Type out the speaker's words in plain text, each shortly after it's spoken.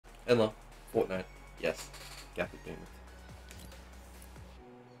Hello. Fortnite. Yes. Gapy Beam.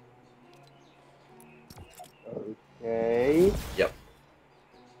 Okay. Yep.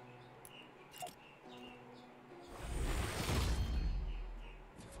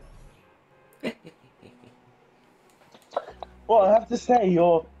 Well, I have to say,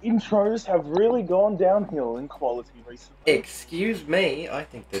 your intros have really gone downhill in quality recently. Excuse me, I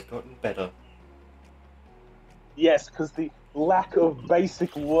think they've gotten better. Yes, because the lack of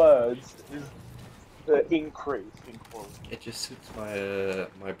basic words is the increase in quality. It just suits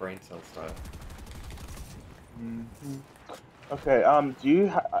my brain cell style. Hmm. Okay. Do you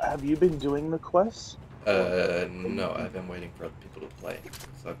have you been doing the quests? Or are you No, I've been waiting for other people to play,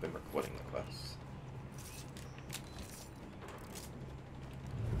 so I've been recording the quests.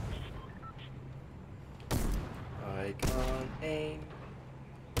 I can't aim.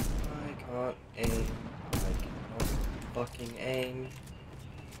 I can't aim. I cannot fucking aim.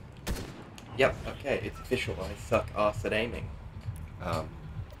 Yep, okay, it's official. I suck ass at aiming.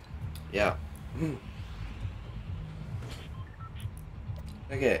 Yeah.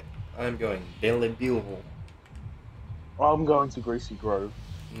 Okay, I'm going Belleville. I'm going to Greasy Grove.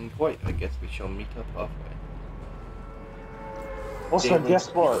 Quite, I guess we shall meet up halfway. Also, guess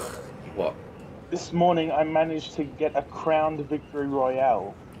what? What? This morning I managed to get a crowned victory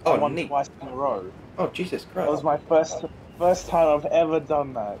royale. I Oh, won neat. twice in a row. Oh, Jesus That Christ. was my first time I've ever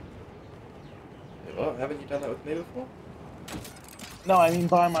done that. Well, haven't you done that with me before? No, I mean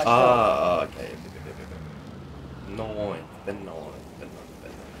by myself. Ah, okay. Nice. Then nice.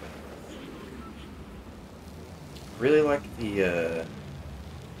 Really like the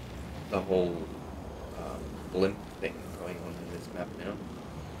whole blimp thing going on in this map now.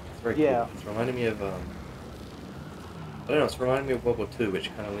 It's very Yeah. cool. It's reminding me of I don't know. It's reminding me of World War II, which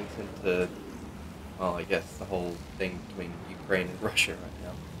kind of links into, well, I guess the whole thing between Ukraine and Russia right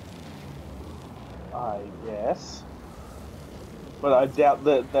now. I guess. But I doubt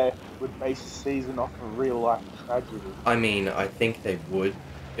that they would base a season off a real life tragedy. I mean, I think they would,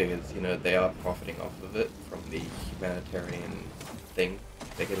 because, you know, they are profiting off of it from the humanitarian thing.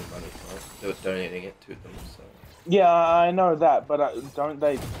 They're getting money for it. They're donating it to them, so. Yeah, I know that, but don't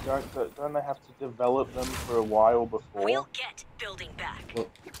they have to develop them for a while before? We'll get building back. Well,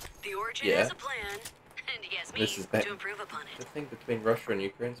 the Origin yeah. has a plan, and he has me This is to improve upon the it. thing between Russia and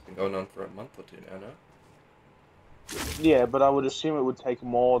Ukraine's been going on for a month or two now, no? Yeah, but I would assume it would take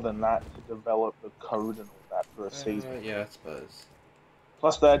more than that to develop the code and all that for a season. Yeah, I suppose.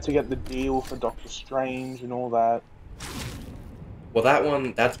 Plus, they had to get the deal for Doctor Strange and all that. Well,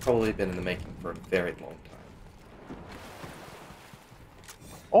 that's probably been in the making for a very long time.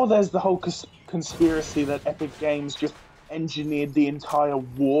 Or there's the whole conspiracy that Epic Games just engineered the entire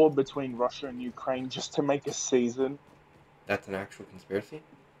war between Russia and Ukraine just to make a season. That's an actual conspiracy?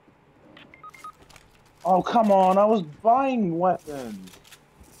 Oh, come on, I was buying weapons.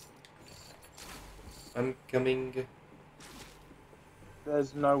 I'm coming.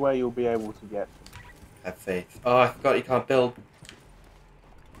 There's no way you'll be able to get them. Have faith. Oh, I forgot you can't build.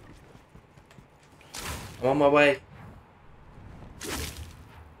 I'm on my way.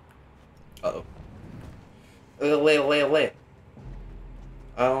 Uh-oh. Away.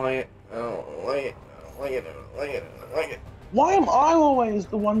 I don't like it. I don't like it. I don't like it. I don't like it. I don't like it. Why am I always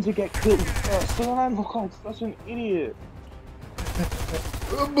the one to get killed first? So then I look like such an idiot. I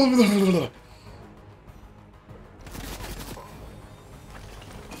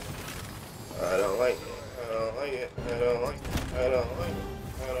don't like it. I don't like it. I don't like it. I don't like it.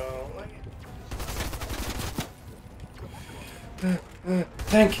 I don't like it.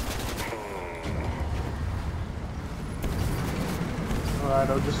 Tank! Alright,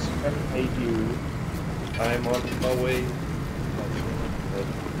 I'll just spectate you. I'm on my way.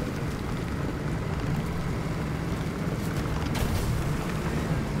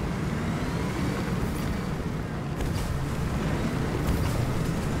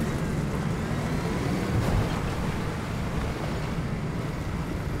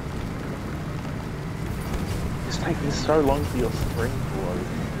 It's taking so long for your screen to load.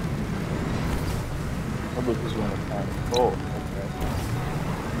 Probably because you're on a fan. Oh, okay.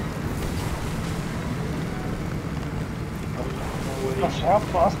 Gosh, how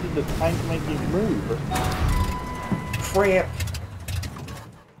fast did the tank make you move? Crap!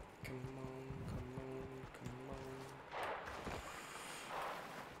 Come on.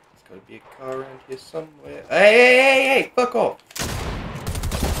 There's gotta be a car around here somewhere. Hey! Fuck off!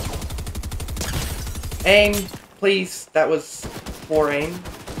 Aim, please. That was poor aim.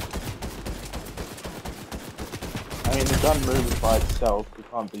 I mean, the gun moves by itself. You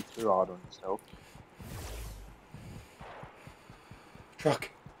can't be too hard on yourself. Truck.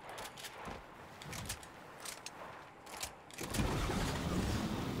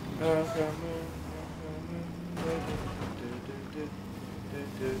 Oh, fuck.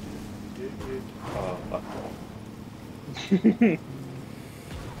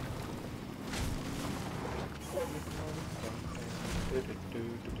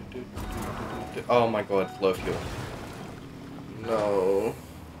 Oh my god, it's low fuel. No.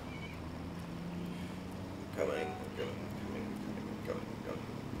 Coming.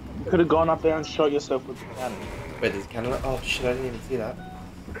 You could have gone up there and shot yourself with the cannon. Wait, there's a cannon? Oh shit, I didn't even see that.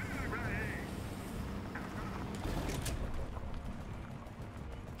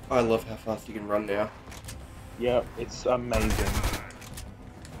 I love how fast you can run now. Yeah, it's amazing.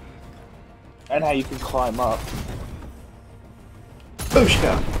 And how you can climb up.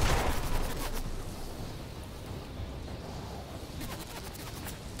 Booshka!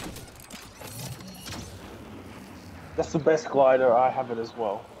 That's the best glider. I have it as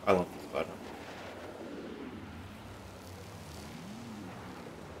well. I love this spider.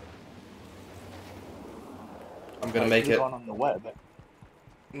 I'm gonna make it. Gone on the web.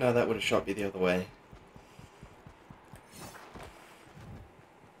 No, that would have shot me the other way.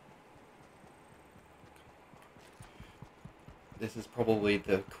 This is probably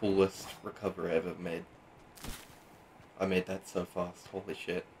the coolest recovery I've ever made. I made that so fast. Holy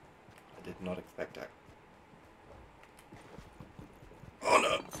shit. I did not expect that. Oh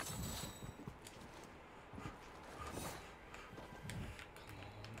no! Come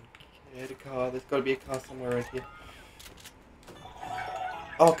on, get a car. There's gotta be a car somewhere around here.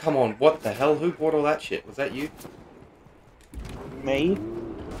 Oh, come on. What the hell? Who bought all that shit? Was that you? Me?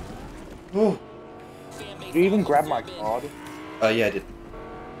 Oh. Did you even grab my card? Yeah, I did.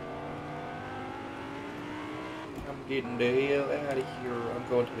 I'm getting the hell out of here. I'm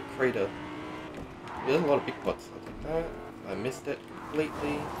going to the crater. Yeah, there's a lot of big pots. I'll take that. I missed it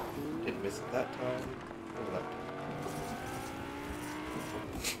completely. Didn't miss it that time. All that time.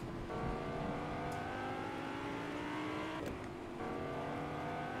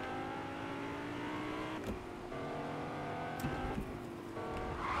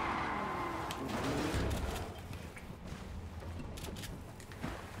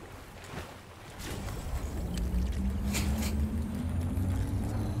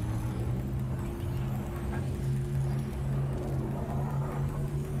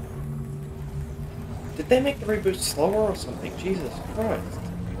 Did they make the reboot slower or something? Jesus Christ.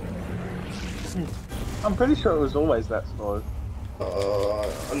 I'm pretty sure it was always that slow.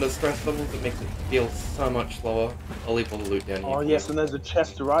 Under stress levels, it makes it feel so much slower. I'll leave all the loot down here. Oh yes, and there's a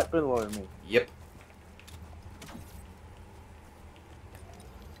chest right below me. Yep.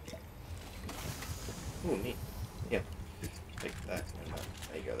 Ooh, neat. Yeah. Take that and that.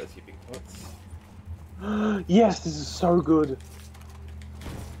 There you go, that's your big pots. Yes, this is so good.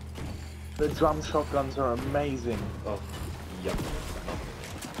 The drum shotguns are amazing. Oh, yep.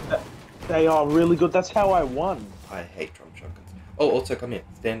 They are really good. That's how I won. I hate drum shotguns. Oh, also, come here.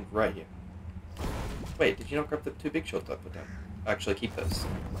 Stand right here. Wait, did you not grab the two big shots I put down? Actually, keep those.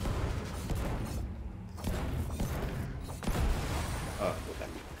 Go back.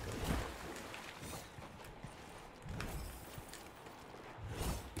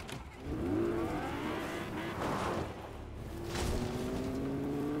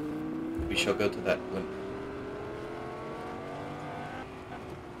 We shall go to that one.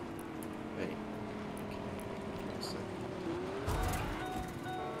 Wait.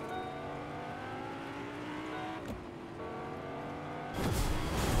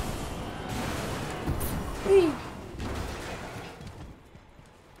 Okay.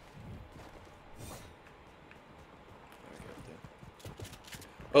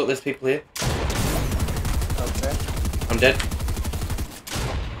 Oh, there's people here. Okay. I'm dead.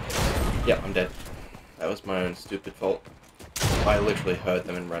 Yeah, I'm dead. That was my own stupid fault. I literally heard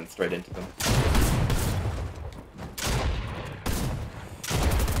them and ran straight into them.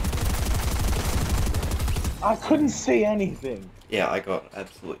 I couldn't see anything. Yeah, I got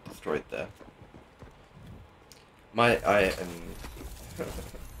absolutely destroyed there.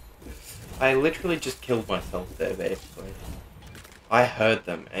 I literally just killed myself there, basically. I heard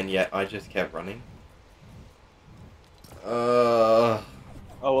them, and yet I just kept running.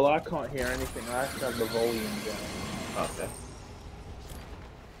 Oh, well, I can't hear anything. I have to have the volume down.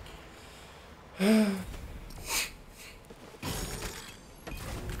 Okay.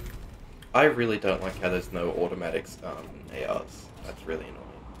 I really don't like how there's no automatic ARs. That's really annoying.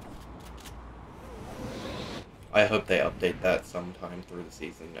 I hope they update that sometime through the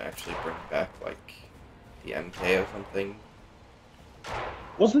season and actually bring back, like, the MK or something.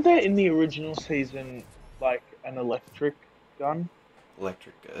 Wasn't there in the original season, like, an electric gun?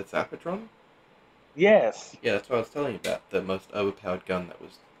 Electric Zapatron? Yes. Yeah, that's what I was telling you about. The most overpowered gun that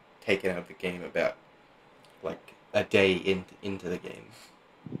was taken out of the game about like a day into the game.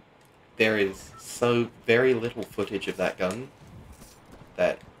 There is so very little footage of that gun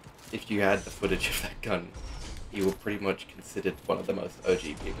that if you had the footage of that gun, you were pretty much considered one of the most OG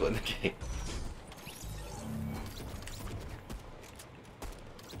people in the game.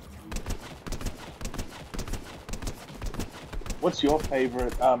 What's your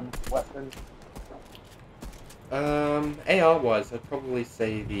favorite weapon? AR-wise, I'd probably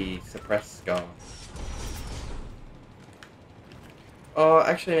say the suppressed scar. Oh,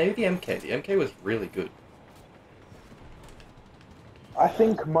 actually, maybe the MK. The MK was really good. I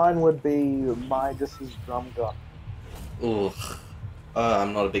think mine would be Midas's drum gun. Ugh.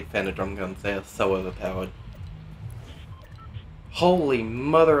 I'm not a big fan of drum guns. They are so overpowered. Holy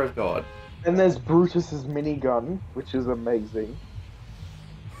mother of God. And there's Brutus's minigun, which is amazing.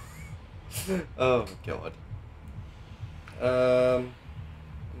 Oh God. I'm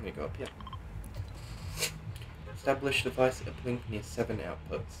gonna go up here. Establish device uplink near 7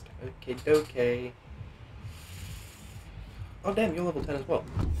 outpost. Okay, okay. Oh damn, you're level 10 as well.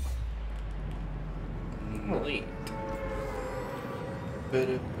 Neat.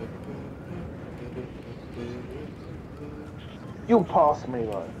 You'll pass me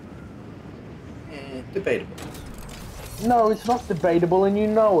though. Debatable. No, it's not debatable, and you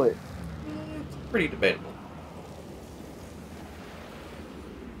know it. It's pretty debatable.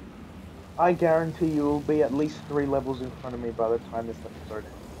 I guarantee you'll be at least 3 levels in front of me by the time this episode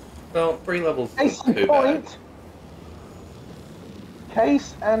ends. Well, 3 levels Case isn't and too point. bad.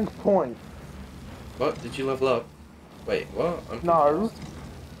 Case and point. What? Did you level up? Wait, what? I'm No. confused.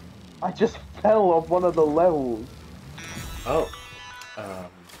 I just fell off one of the levels. Oh. Ah,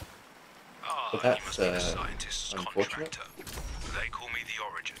 But you that's, must be the scientist's unfortunate. contractor. They call me the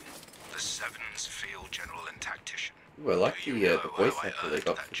Origin, the Sevens field general and tactician. Ooh, I like Do the you know voice how I actor they earned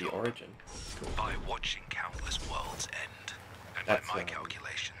got that for the job? Origin. By watching countless worlds end. And That's, by my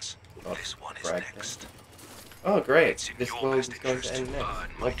calculations, not this one is brag, next. Oh, great. It's in This your world best is going interest to end to next. earn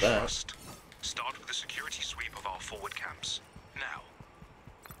my Love that. trust. Start with a security sweep of our forward camps. Now,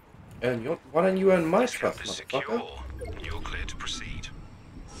 Why don't you earn my this trust, camp is motherfucker? secure. You're clear to proceed.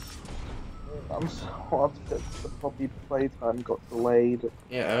 I'm so upset the Poppy playtime got delayed.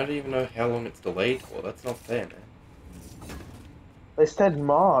 Yeah, I don't even know how long it's delayed for. That's not fair, man. They said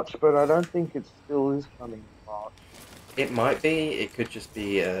March, but I don't think it still is coming in March. It might be. It could just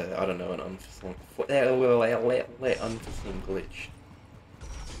be, I don't know, an unforeseen glitch.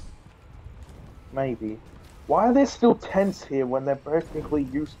 Maybe. Why are there still tents here when they're practically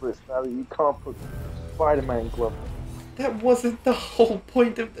useless now that you can't put Spider-Man gloves That wasn't the whole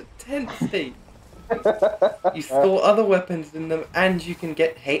point of the tent, Steve. You on? store other weapons in them, and you can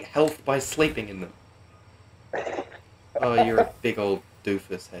get health by sleeping in them. Oh, you're a big old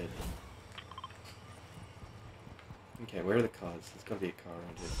doofus head. Okay, where are the cars? There's gotta be a car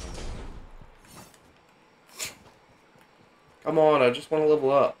around here somewhere. Come on, I just want to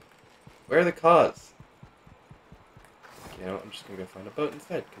level up. Where are the cars? You know what, I'm just gonna go find a boat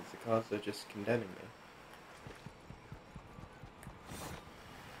instead, because the cars are just condemning me.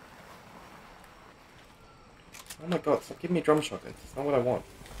 Oh my god, stop giving me drum shotguns. It's not what I want.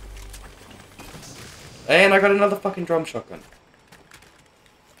 And I got another fucking drum shotgun.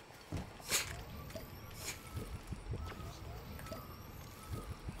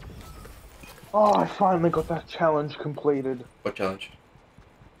 Oh, I finally got that challenge completed. What challenge?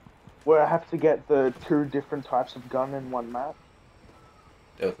 Where I have to get the 2 different types of gun in one map.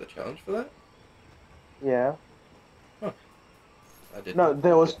 There was a challenge for that? Yeah. Huh. I didn't. No,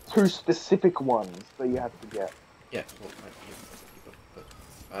 there was 2 specific ones that you had to get. Yeah, well, but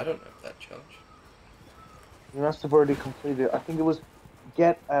I don't know that challenge. You must have already completed it. I think it was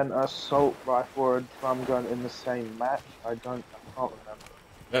get an assault rifle or a drum gun in the same match. I can't remember.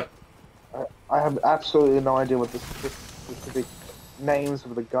 Yeah. I have absolutely no idea what the specific names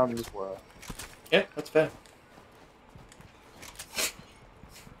of the guns were. Yeah, that's fair.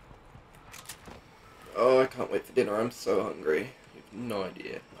 Oh, I can't wait for dinner. I'm so hungry. You have no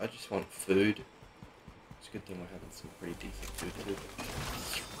idea. I just want food. It's a good thing we're having some pretty decent food too.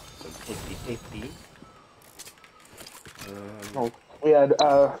 Some tasty. Oh, we had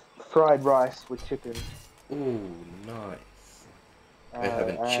fried rice with chicken. Ooh, nice. We're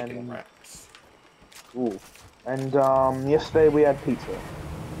having chicken wraps. Ooh. And yesterday we had pizza.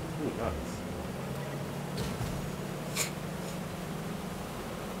 Ooh, nice.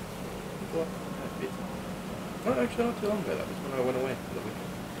 No, actually not too long ago. That was when I went away for the weekend.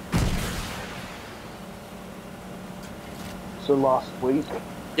 So last week.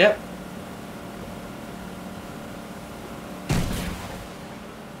 Yep.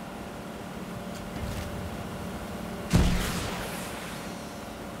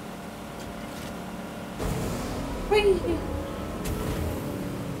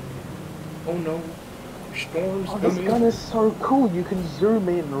 Oh no. Storm's Oh, this coming. gun is so cool. You can zoom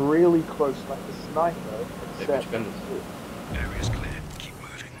in really close like a sniper. Wait, Except, which gun is Area's clear. Keep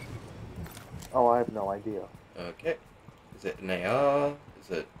moving. oh, I have no idea. it? Okay. Is it an AR?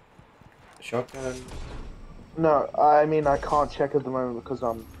 Is it a shotgun? No, I mean I can't check at the moment because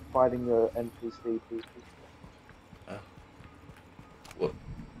I'm fighting the NPC people. Oh. What?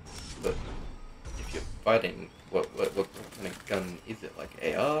 But if you're fighting, what kind of gun is it? Like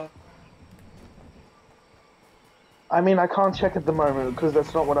AR? I mean I can't check at the moment because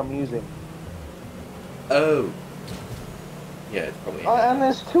that's not what I'm using. Oh. Yeah, it's probably And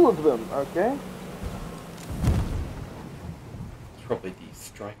there's two of them. Okay. it's probably the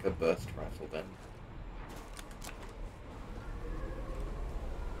striker burst rifle then.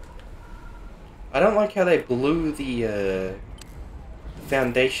 I don't like how they blew the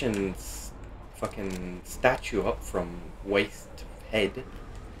Foundation's fucking statue up from waist to head.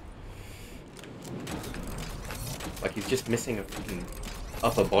 Like he's just missing a fucking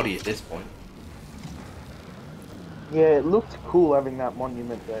upper body at this point. Yeah, it looked cool having that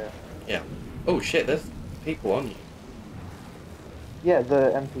monument there. Yeah. Oh shit, there's people on you. Yeah,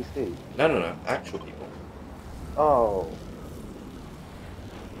 the NPC. No, actual people. Oh.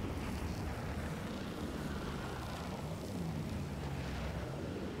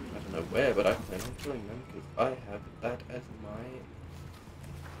 I don't know where, but I plan on killing them because I have that as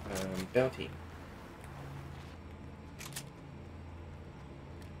my bounty.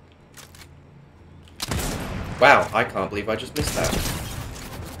 Wow, I can't believe I just missed that.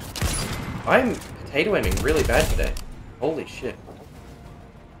 I'm potato aiming really bad today. Holy shit.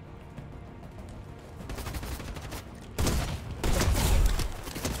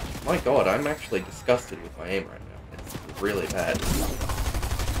 My god, I'm actually disgusted with my aim right now. It's really bad.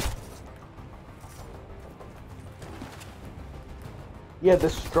 Yeah, the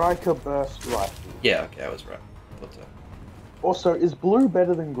striker burst rifle. Yeah, okay, I was right. Thought so. Also, is blue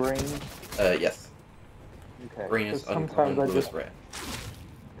better than green? Yes. Okay. Green is 'cause uncommon, sometimes I blue is just rare.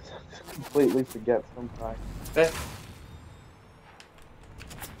 completely forget sometimes. Fair.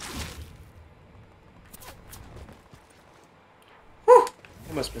 Whew!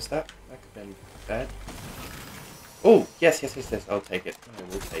 Almost missed that. That could have been bad. Oh, yes. I'll take it. I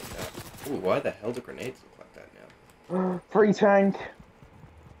will take that. Ooh, why the hell do grenades look like that now? Free tank.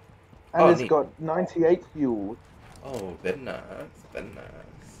 And Oh, it's neat. got 98 fuel. Oh, very nice. Very nice.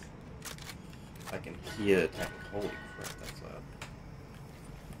 I can hear the tank. Holy crap, that's loud.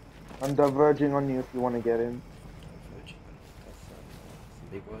 I'm diverging on you if you want to get in. That's some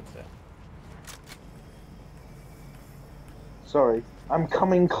big words there. Sorry. I'm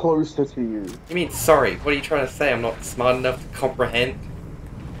coming closer to you. You mean sorry? What are you trying to say? I'm not smart enough to comprehend?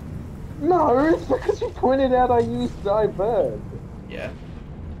 No, it's because you pointed out I used diverge. Yeah.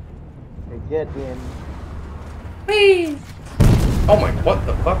 Okay, get in. Whee! Oh my, what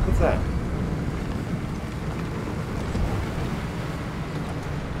the fuck was that?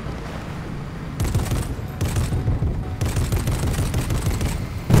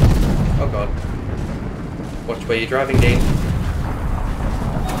 Oh god. Watch where you're driving, Dean.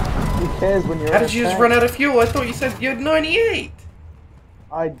 Who cares when you're How in did a you just tank? run out of fuel? I thought you said you had 98!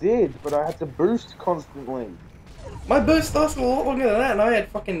 I did, but I had to boost constantly. My boost lasted a lot longer than that, and I had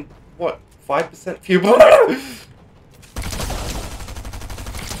fucking, what, 5% fuel?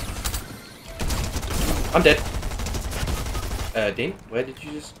 I'm dead. Dean, where did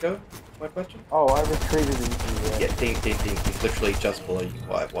you just go? My question? Oh, I retreated into the Yeah, Dean, he's literally just below you.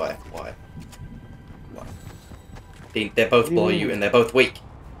 Why? Dean, they're both What do you below mean? you, and they're both weak.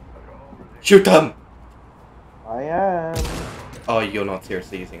 Shoot them! I am. Oh, you're not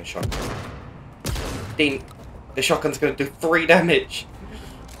seriously using a shotgun. Dean, the shotgun's gonna do 3 damage!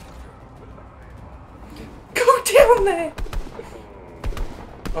 Go down there!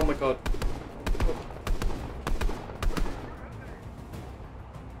 Oh my god.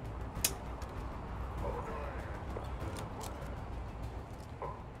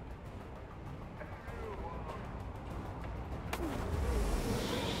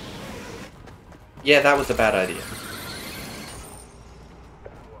 Yeah, that was a bad idea.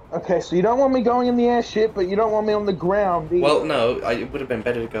 Okay, so you don't want me going in the airship, but you don't want me on the ground either. Well, no, it would have been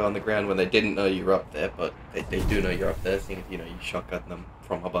better to go on the ground when they didn't know you were up there, but they do know you're up there, seeing if, you know, you shotgun them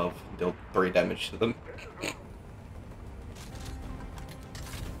from above and deal 3 damage to them.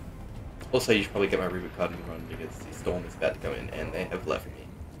 Also, you should probably get my reboot card and run, because the storm is about to go in, and they have left me.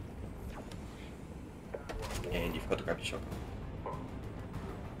 And you've got to grab your shotgun.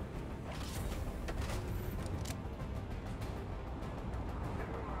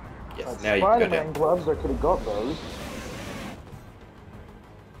 Yes, now you can go Spider-Man down. gloves, I could have got those.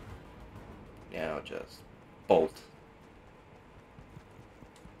 Now just bolt.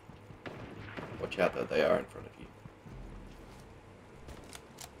 Watch out though, they are in front of you.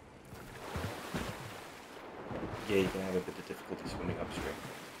 Yeah, you're gonna have a bit of difficulty swimming upstream.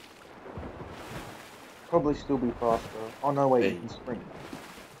 Probably still be faster. Oh no, wait, Hey. you can sprint.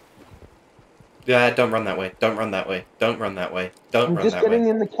 Yeah, don't run that way. Don't run that way. Don't run that way. Don't I'm run just that getting way.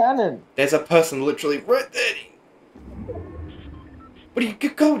 in the cannon. There's a person literally right there. What do you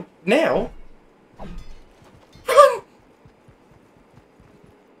go now? Run! Oh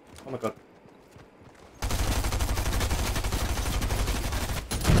my god.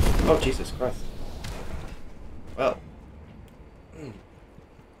 Oh Jesus Christ. Well.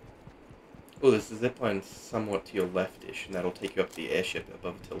 Oh, there's a zipline somewhat to your left-ish, and that'll take you up to the airship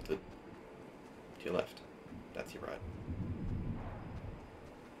above tilted. To your left. That's your right.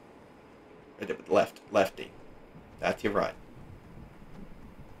 Left. Lefty. That's your right.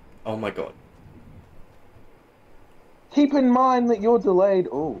 Oh my god. Keep in mind that you're delayed.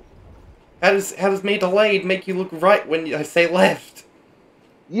 Oh. How does me delayed make you look right when I say left?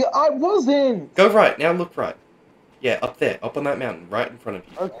 Yeah, I wasn't! Go right, now look right. Yeah, up there, up on that mountain, right in front of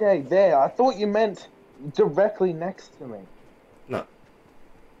you. Okay, there. I thought you meant directly next to me. No.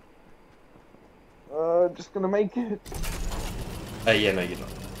 Just gonna make it. Yeah, no, you're not.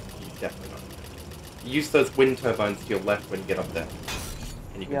 You're definitely not. Use those wind turbines to your left when you get up there.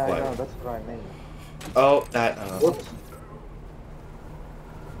 And you can Yeah, fly I know, over. that's what I mean. Oh, that, Whoops.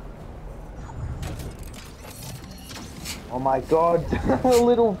 Oh my god, a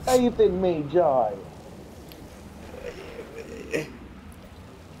little faith in me, Jai.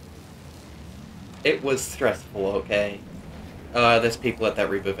 It was stressful, okay? There's people at that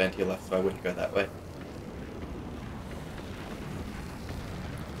Reaper vent to your left, so I wouldn't go that way.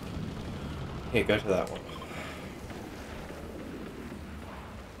 Here, go to that one.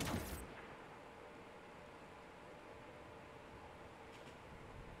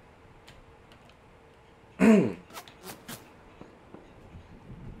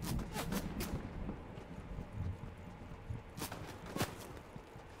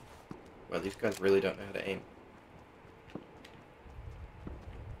 Well, these guys really don't know how to aim.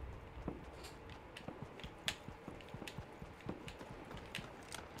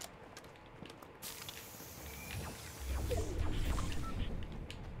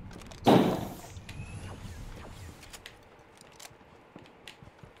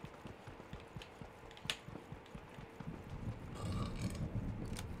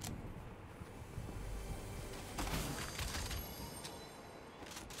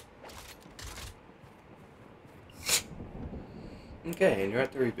 Okay, and you're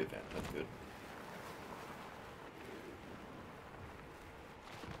at the reboot vent. That's good.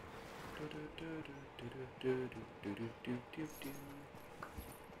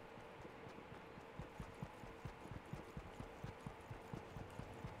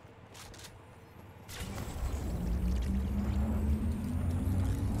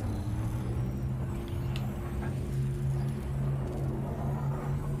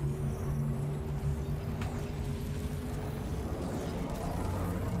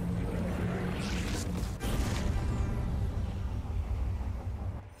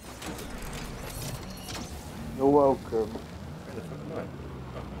 You're welcome. Where the fuck am I?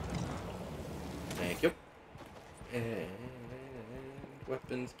 Oh. Thank you. And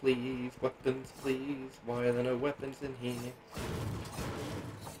weapons, please. Weapons, please. Why are there no weapons in here?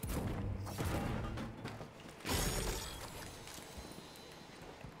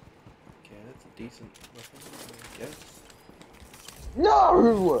 Okay, that's a decent weapon, I guess.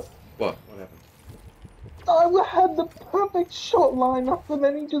 No! What? What happened? I had the perfect shot line up and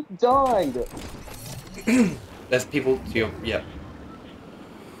then he just died. There's people to your... Yeah.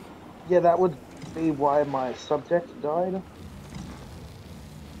 Yeah, that would be why my subject died.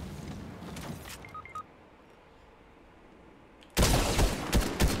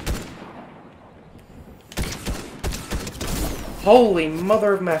 Holy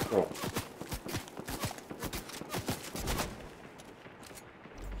mother of mackerel.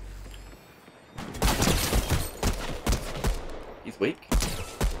 He's weak.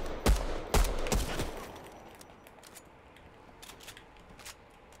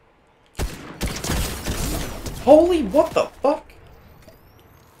 Holy, what the fuck?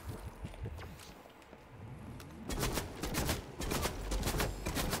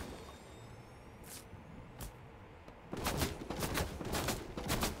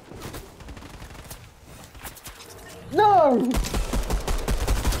 No!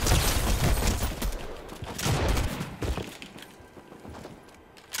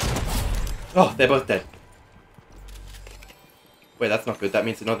 Oh, they're both dead. Wait, that's not good. That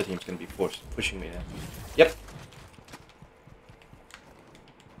means another team's going to be pushing me now. Yep.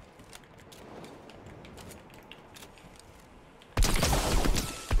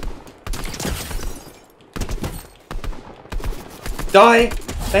 Die!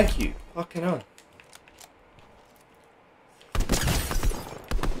 Thank you. Fucking hell.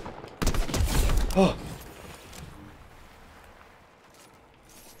 Oh.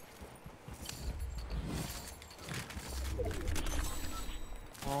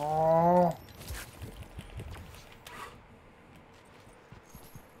 Oh.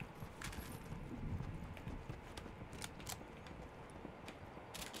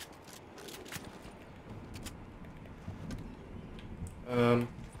 What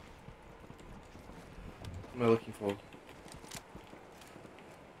am I looking for?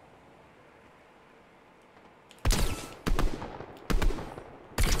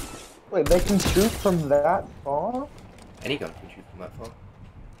 Wait, they can shoot from that far? Any gun can shoot from that far.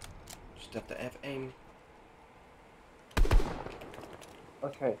 Just have to have aim.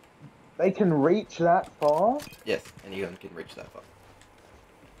 Okay. They can reach that far? Yes, any gun can reach that far.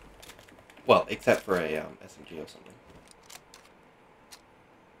 Well, except for a SMG or something.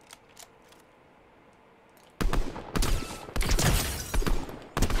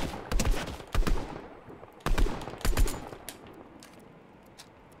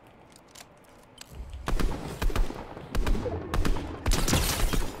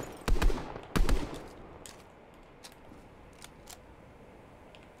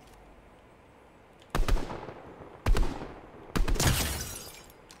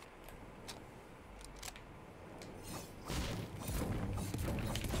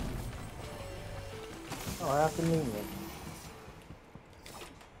 Oh, how convenient.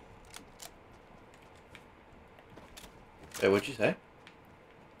 Wait, what'd you say?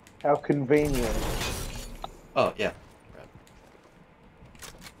 How convenient. Oh, yeah. Right.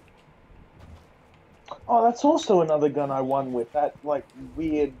 Oh, that's also another gun I won with. That, like,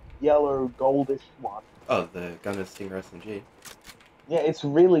 weird yellow goldish one. Oh, the Gunner Stinger SMG. Yeah, it's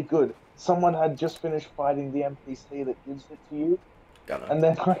really good. Someone had just finished fighting the NPC that gives it to you, Gunner. and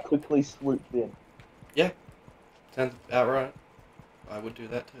then I quickly swooped in. Yeah. Sounds about right. I would do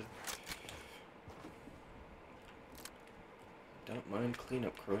that too. Don't mind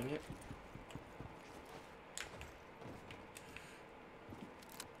cleanup crewing it.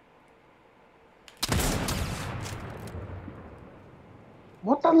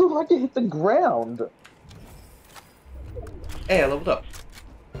 What? That looked like it hit the ground. Hey, I leveled up.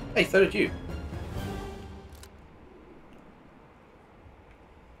 Hey, so did you.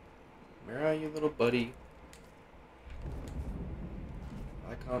 Where are you, little buddy?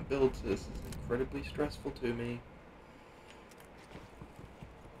 I can't build, so this is incredibly stressful to me.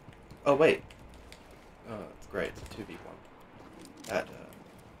 Oh, wait. Oh, that's great. It's a 2v1. That,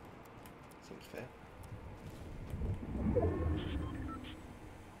 seems fair.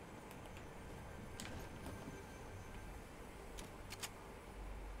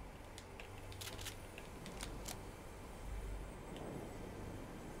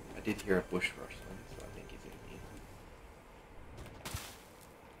 I did hear a bush rush then, so I think he's in here.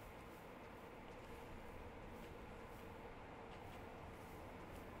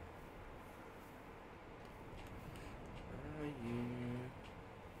 Where are you?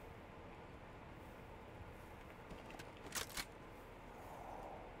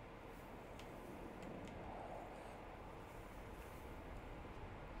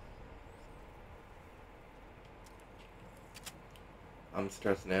 I'm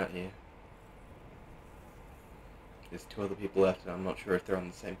stressing out here. There's 2 other people left, and I'm not sure if they're on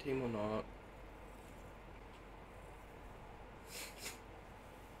the same team or not.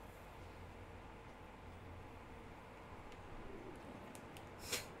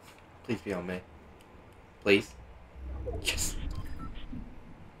 Please be on me. Please. Yes!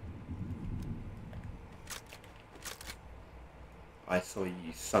 I saw you,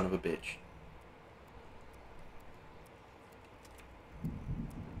 you son of a bitch.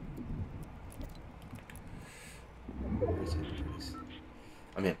 Where is it? There it is.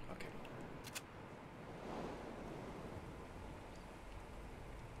 I'm in. Okay.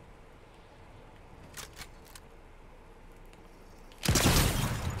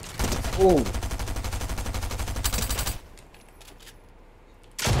 Oh.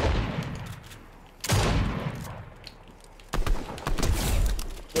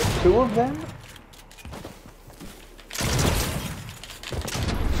 There's 2 of them?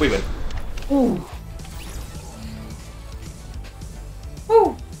 We win. Ooh.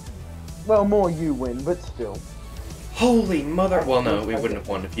 Ooh. Well, more you win, but still. Holy mother! Well, no, we wouldn't have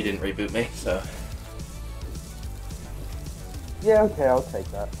won if you didn't reboot me, so... Yeah, okay, I'll take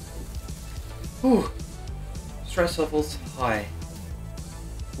that. Whew. Stress levels high.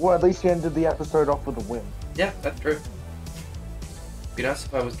 Well, at least you ended the episode off with a win. Yeah, that's true. Be nice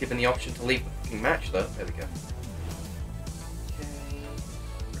if I was given the option to leave the fucking match, though. There we go. Okay.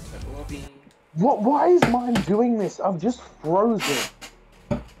 Return lobby. What? Why is mine doing this? I'm just frozen.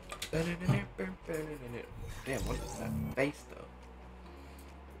 Damn, what is that bass, though?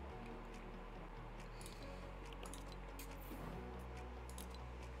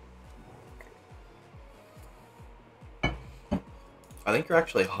 I think you're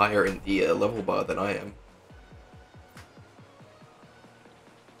actually higher in the level bar than I am.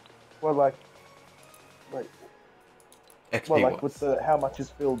 Well, like, XP well, like wise. with the how much is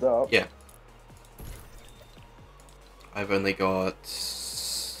filled up. Yeah. I've only got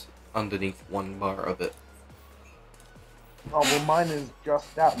underneath one bar of it. Oh well, mine is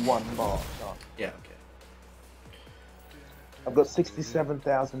just that one bar done. Yeah, okay. I've got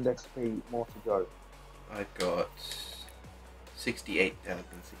 67,000 XP more to go. I've got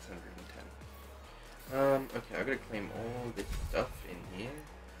 68,610. Okay, I'm gonna claim all this stuff in here.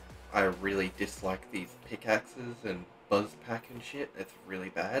 I really dislike these pickaxes and buzz pack and shit. It's really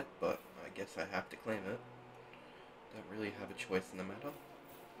bad, but I guess I have to claim it. Don't really have a choice in the matter.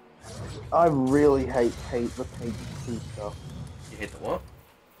 I really hate the page 2 stuff. You hate the what?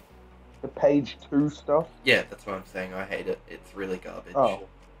 The page 2 stuff? Yeah, that's what I'm saying. I hate it. It's really garbage. Oh.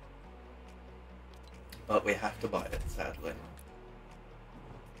 But we have to buy it, sadly.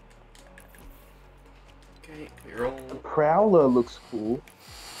 Okay, clear all. The Prowler looks cool.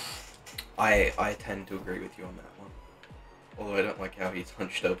 I tend to agree with you on that one. Although I don't like how he's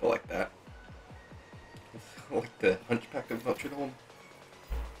hunched over like that. Like the hunchback of Notre Dame.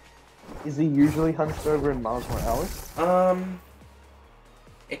 Is he usually hunched over in Miles Morales?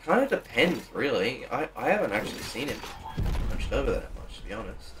 It kind of depends, really. I haven't actually seen him hunched over that much, to be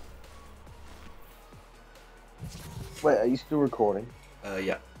honest. Wait, are you still recording?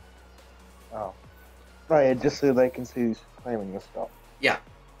 Yeah. Oh. Oh yeah, just so they can see who's claiming your stuff. Yeah.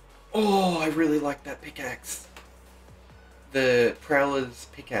 Oh, I really like that pickaxe. The Prowler's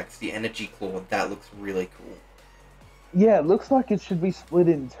pickaxe, the Energy Claw, that looks really cool. Yeah, it looks like it should be split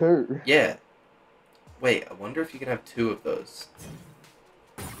in two. Yeah. Wait, I wonder if you can have two of those.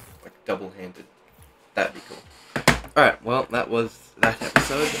 Like double-handed. That'd be cool. Alright, well, that was that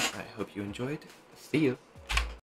episode. I hope you enjoyed. See you.